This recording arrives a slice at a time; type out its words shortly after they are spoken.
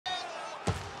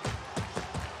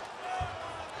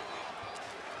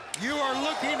You are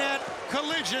looking at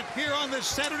Collision here on this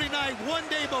Saturday night, one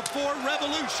day before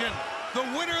Revolution. The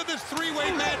winner of this three-way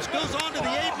match goes on to the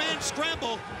 8-man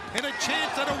scramble and a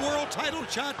chance at a world title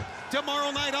shot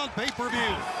tomorrow night on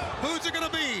pay-per-view. Who's it going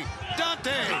to be?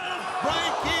 Dante,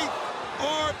 Bryan Keith,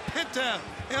 or Penta,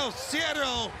 El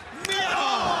Cielo,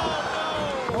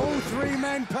 Miedo? All three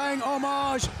men paying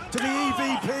homage to the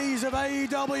EVPs of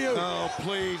AEW. Oh,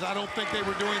 please, I don't think they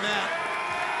were doing that.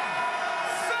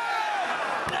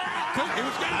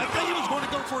 I think he was going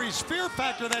to go for his fear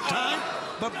factor that time,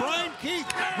 but Bryan Keith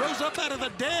rose up out of the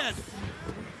dead.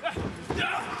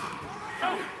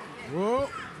 Whoa.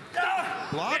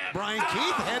 Block, Bryan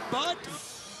Keith, headbutt.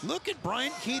 Look at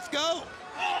Bryan Keith go.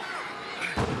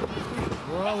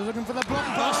 Well, they're looking for the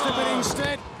blockbuster, but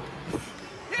instead,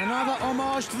 another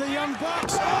homage to the Young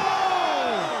Bucks.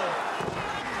 Oh!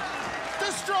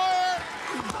 Destroyer!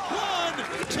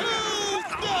 1, 2,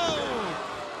 go!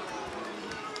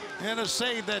 And a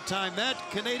save that time. That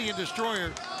Canadian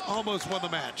Destroyer almost won the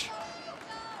match.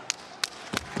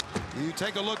 You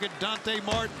take a look at Dante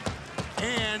Martin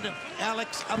and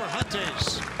Alex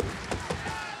Abrahantes.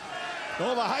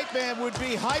 Well, the hype man would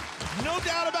be hype, no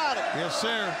doubt about it. Yes,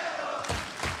 sir.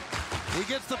 He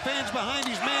gets the fans behind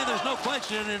his man, there's no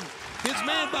question. And his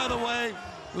man, by the way,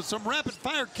 with some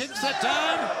rapid-fire kicks that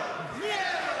time.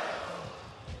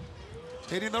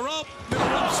 Hitting the rope, middle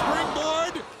rope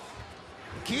springboard.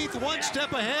 Keith one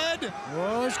step ahead.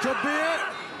 Well, this could be it.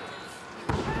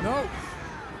 No.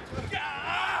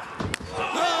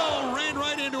 Oh, ran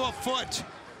right into a foot.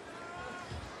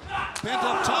 Bent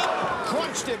up top.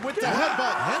 Crunched it with the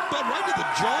headbutt. Headbutt right to the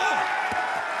jaw.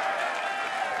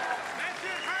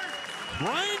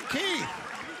 Bryan Keith,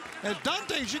 as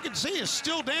Dante, as you can see, is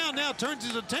still down now, turns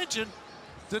his attention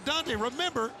to Dante.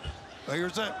 Remember,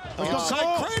 here's that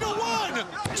inside cradle. 1,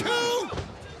 2.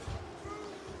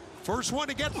 First one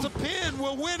to get the pin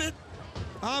will win it,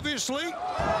 obviously.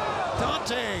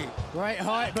 Dante. Great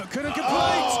height, but couldn't complete.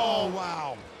 Oh,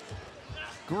 wow.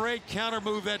 Great counter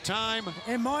move that time.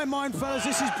 In my mind, fellas,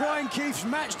 this is Bryan Keith's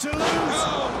match to lose.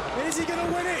 Oh. Is he going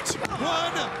to win it?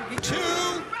 1,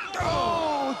 2.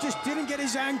 Oh, just didn't get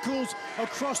his ankles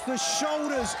across the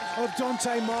shoulders of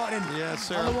Dante Martin. Yes,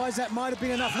 sir. Otherwise, that might have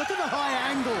been enough. Look at the high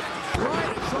angle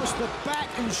right across the back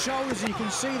and shoulders. You can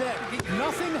see that.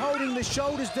 Nothing holding the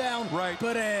shoulders down, right,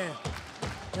 but air.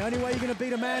 The only way you're going to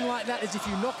beat a man like that is if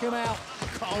you knock him out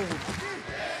cold.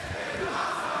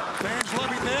 Fans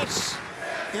loving this.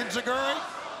 Inzaguri,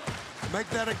 make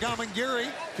that a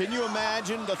Gamangiri. Can you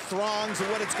imagine the throngs of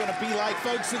what it's going to be like,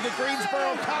 folks, in the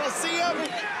Greensboro Coliseum?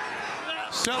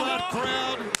 Sellout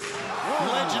crowd,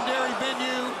 legendary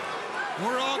venue.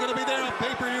 We're all going to be there on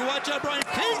pay-per-view. Watch out, Bryan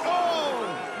Keith. Oh!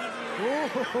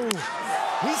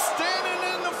 He's standing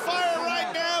in the fire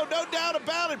right now, no doubt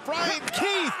about it. Bryan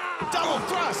Keith, double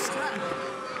thrust.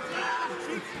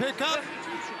 Pick up.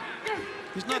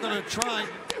 He's not going to try.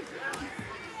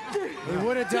 He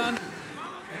would have done.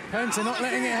 Penta not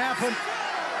letting it happen.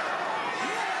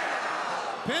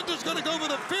 Penta's going to go for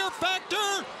the fear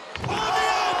factor. On the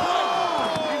apron!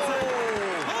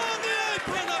 On the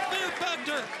apron, a fear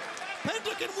factor.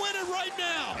 Penta can win it right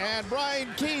now. And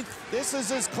Bryan Keith, this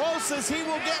is as close as he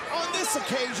will get on this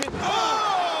occasion.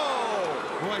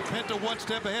 Oh! Boy, Penta one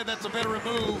step ahead. That's a veteran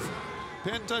move.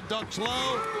 Penta ducks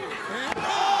low. And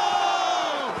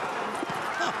oh!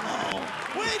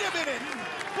 Wait a minute.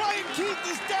 Bryan Keith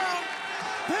is down.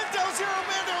 Penta Zero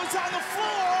Mendo's on the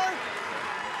floor.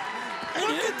 And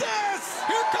look at this.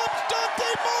 Here comes Dante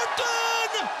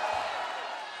Martin.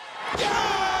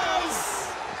 Yes!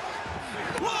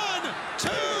 1, 2.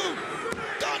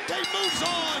 Dante moves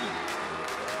on.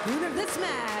 Winner of this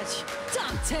match,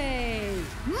 Dante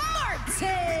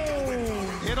Martin.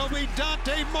 It'll be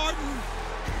Dante Martin.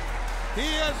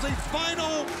 He has the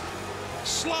final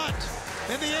slot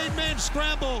in the 8-man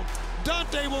scramble.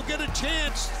 Dante will get a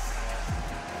chance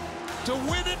to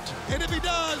win it, and if he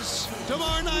does,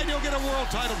 tomorrow night he'll get a world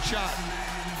title shot.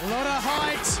 A lot of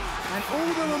height and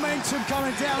all the momentum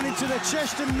coming down into the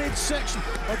chest and midsection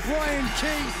of Bryan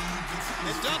Keith.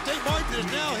 And Dante Martin is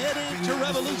now heading to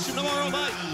Revolution tomorrow night.